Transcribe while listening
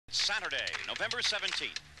Saturday, November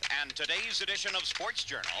 17th, and today's edition of Sports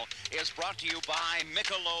Journal is brought to you by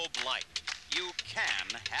Michelob Light. You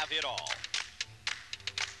can have it all.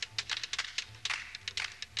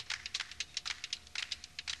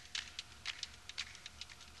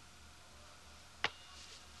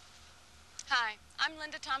 Hi, I'm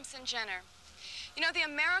Linda Thompson Jenner. You know, the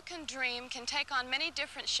American dream can take on many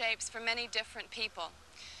different shapes for many different people.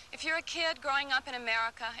 If you're a kid growing up in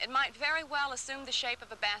America, it might very well assume the shape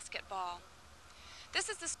of a basketball. This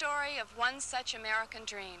is the story of one such American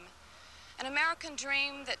dream. An American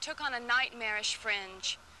dream that took on a nightmarish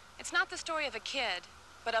fringe. It's not the story of a kid,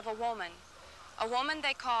 but of a woman. A woman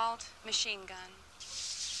they called Machine Gun.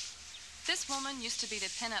 This woman used to be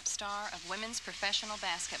the pin-up star of women's professional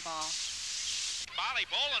basketball. Molly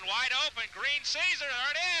Bolin wide open, green Caesar,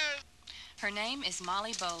 there it is. Her name is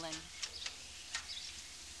Molly Bolin.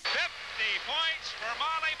 50 points for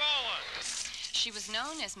Molly Bolin. She was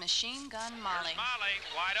known as Machine Gun Molly. Here's Molly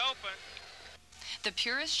wide open. The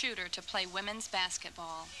purest shooter to play women's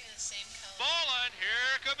basketball. Bolin,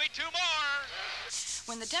 here could be two more.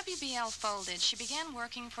 When the WBL folded, she began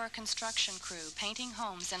working for a construction crew, painting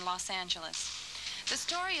homes in Los Angeles. The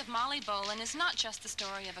story of Molly Bolin is not just the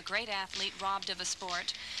story of a great athlete robbed of a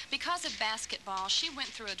sport. Because of basketball, she went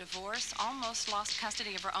through a divorce, almost lost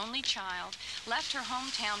custody of her only child, left her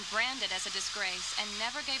hometown branded as a disgrace, and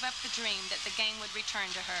never gave up the dream that the game would return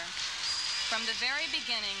to her. From the very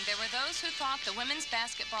beginning, there were those who thought the Women's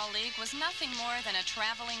Basketball League was nothing more than a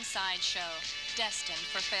traveling sideshow, destined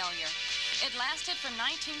for failure. It lasted from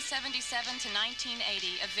 1977 to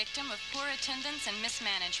 1980, a victim of poor attendance and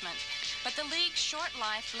mismanagement. But the league's short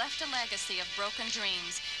life left a legacy of broken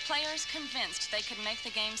dreams, players convinced they could make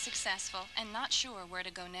the game successful and not sure where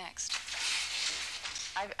to go next.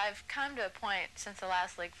 I've come to a point since the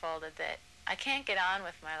last league folded that I can't get on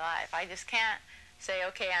with my life. I just can't say,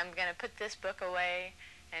 okay, I'm going to put this book away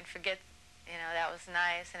and forget, you know, that was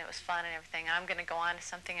nice and it was fun and everything. I'm going to go on to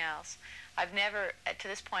something else. I've never, to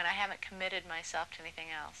this point, I haven't committed myself to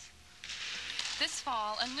anything else. This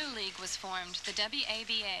fall, a new league was formed, the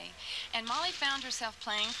WABA, and Molly found herself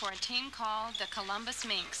playing for a team called the Columbus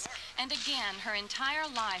Minks. And again, her entire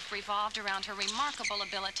life revolved around her remarkable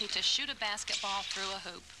ability to shoot a basketball through a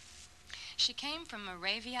hoop. She came from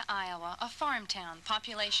Moravia, Iowa, a farm town,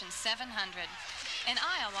 population 700. In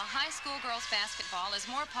Iowa, high school girls basketball is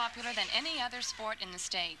more popular than any other sport in the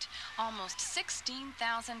state. Almost 16,000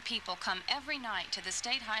 people come every night to the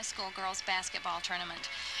state high school girls basketball tournament,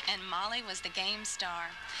 and Molly was the game star.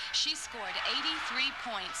 She scored 83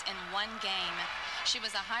 points in one game. She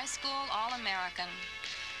was a high school All-American.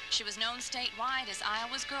 She was known statewide as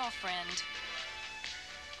Iowa's girlfriend,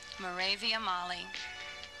 Moravia Molly.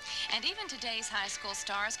 And even today's high school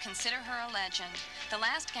stars consider her a legend. The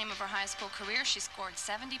last game of her high school career, she scored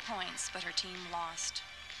 70 points, but her team lost.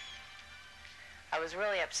 I was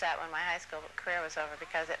really upset when my high school career was over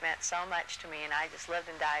because it meant so much to me, and I just lived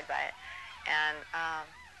and died by it. And,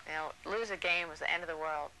 you know, lose a game was the end of the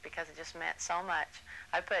world because it just meant so much.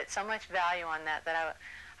 I put so much value on that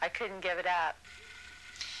I couldn't give it up.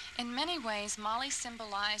 In many ways, Molly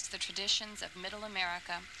symbolized the traditions of Middle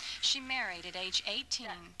America. She married at age 18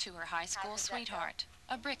 to her high school sweetheart,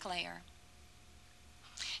 a bricklayer.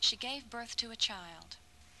 She gave birth to a child.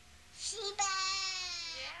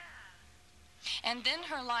 And then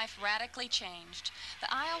her life radically changed.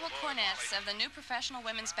 The Iowa Cornets of the new Professional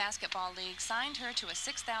Women's Basketball League signed her to a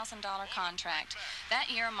 $6,000 contract. That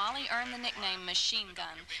year, Molly earned the nickname Machine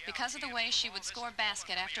Gun because of the way she would score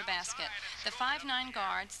basket after basket. The 5'9"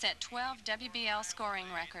 guard set 12 WBL scoring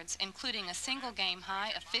records, including a single game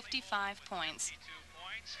high of 55 points.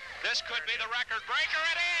 This could be the record breaker,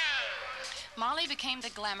 it is! Molly became the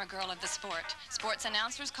glamour girl of the sport. Sports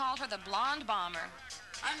announcers called her the Blonde Bomber.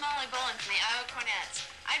 I'm Molly Bolin from the Iowa Cornets.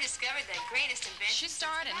 I discovered the greatest invention. She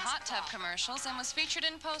starred in hot tub commercials and was featured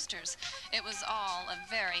in posters. It was all a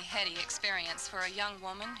very heady experience for a young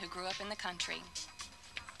woman who grew up in the country.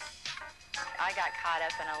 I got caught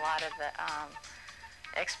up in a lot of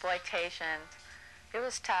the exploitation. It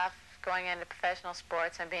was tough going into professional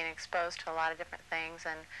sports and being exposed to a lot of different things,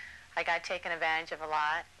 and I got taken advantage of a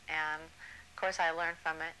lot, and of course I learned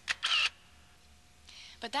from it.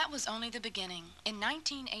 But that was only the beginning. In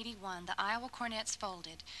 1981, the Iowa Cornets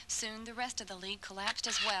folded. Soon, the rest of the league collapsed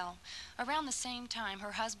as well. Around the same time,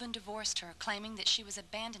 her husband divorced her, claiming that she was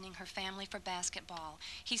abandoning her family for basketball.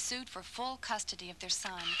 He sued for full custody of their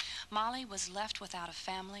son. Molly was left without a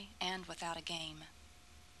family and without a game.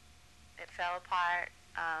 It fell apart.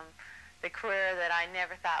 The career that I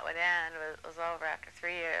never thought would end was over after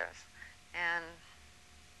 3 years.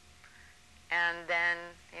 And then,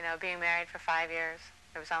 you know, being married for 5 years.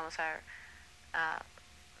 It was almost our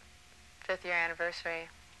 5th year anniversary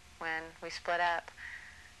when we split up.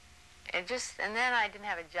 And then I didn't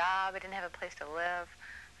have a job. I didn't have a place to live.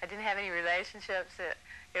 I didn't have any relationships.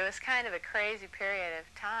 It was kind of a crazy period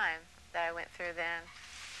of time that I went through then.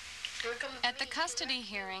 At the custody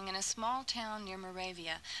hearing in a small town near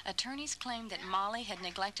Moravia, attorneys claimed that Molly had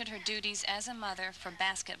neglected her duties as a mother for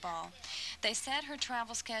basketball. They said her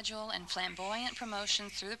travel schedule and flamboyant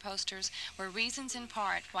promotions through the posters were reasons in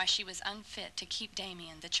part why she was unfit to keep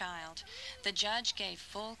Damien, the child. The judge gave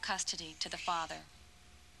full custody to the father.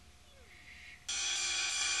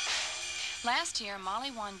 Last year, Molly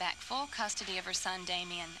won back full custody of her son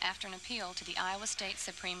Damien after an appeal to the Iowa State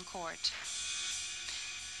Supreme Court.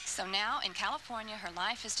 So now, in California, her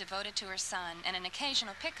life is devoted to her son and an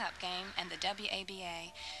occasional pickup game and the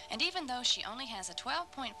WABA. And even though she only has a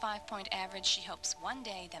 12.5-point average, she hopes one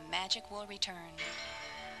day the magic will return.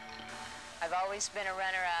 I've always been a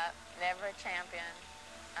runner-up, never a champion.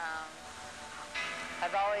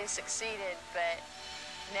 I've always succeeded, but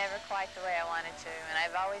never quite the way I wanted to. And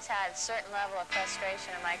I've always had a certain level of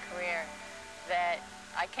frustration in my career that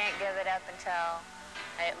I can't give it up until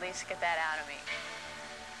I at least get that out of me.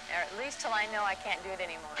 Or at least till I know I can't do it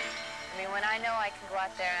anymore. I mean, when I know I can go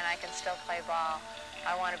out there and I can still play ball,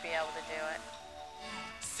 I want to be able to do it.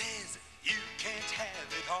 Says you can't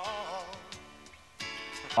have it all.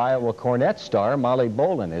 Iowa Cornet star Molly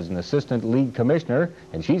Bolin is an assistant league commissioner,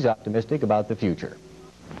 and she's optimistic about the future.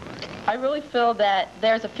 I really feel that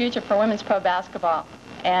there's a future for women's pro basketball,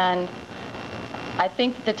 and I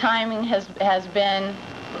think the timing has been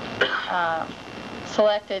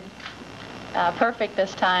selected perfect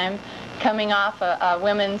this time. Coming off a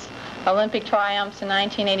women's Olympic triumphs in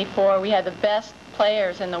 1984, we had the best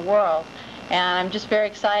players in the world, and I'm just very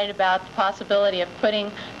excited about the possibility of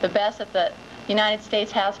putting the best that the United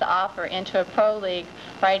States has to offer into a pro league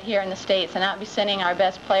right here in the States and not be sending our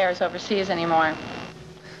best players overseas anymore.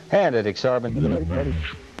 And at Exarban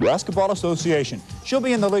Basketball Association. She'll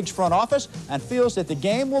be in the league's front office and feels that the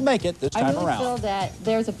game will make it this time around. I really feel that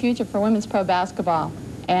there's a future for women's pro basketball,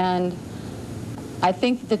 and I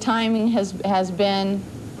think the timing has been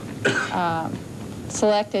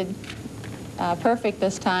selected perfect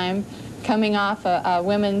this time. Coming off a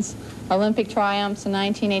women's Olympic triumphs in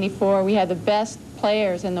 1984, we had the best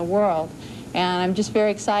players in the world, and I'm just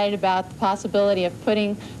very excited about the possibility of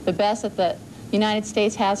putting the best that the United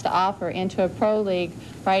States has to offer into a pro league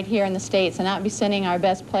right here in the States and not be sending our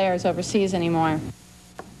best players overseas anymore.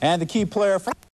 And the key player for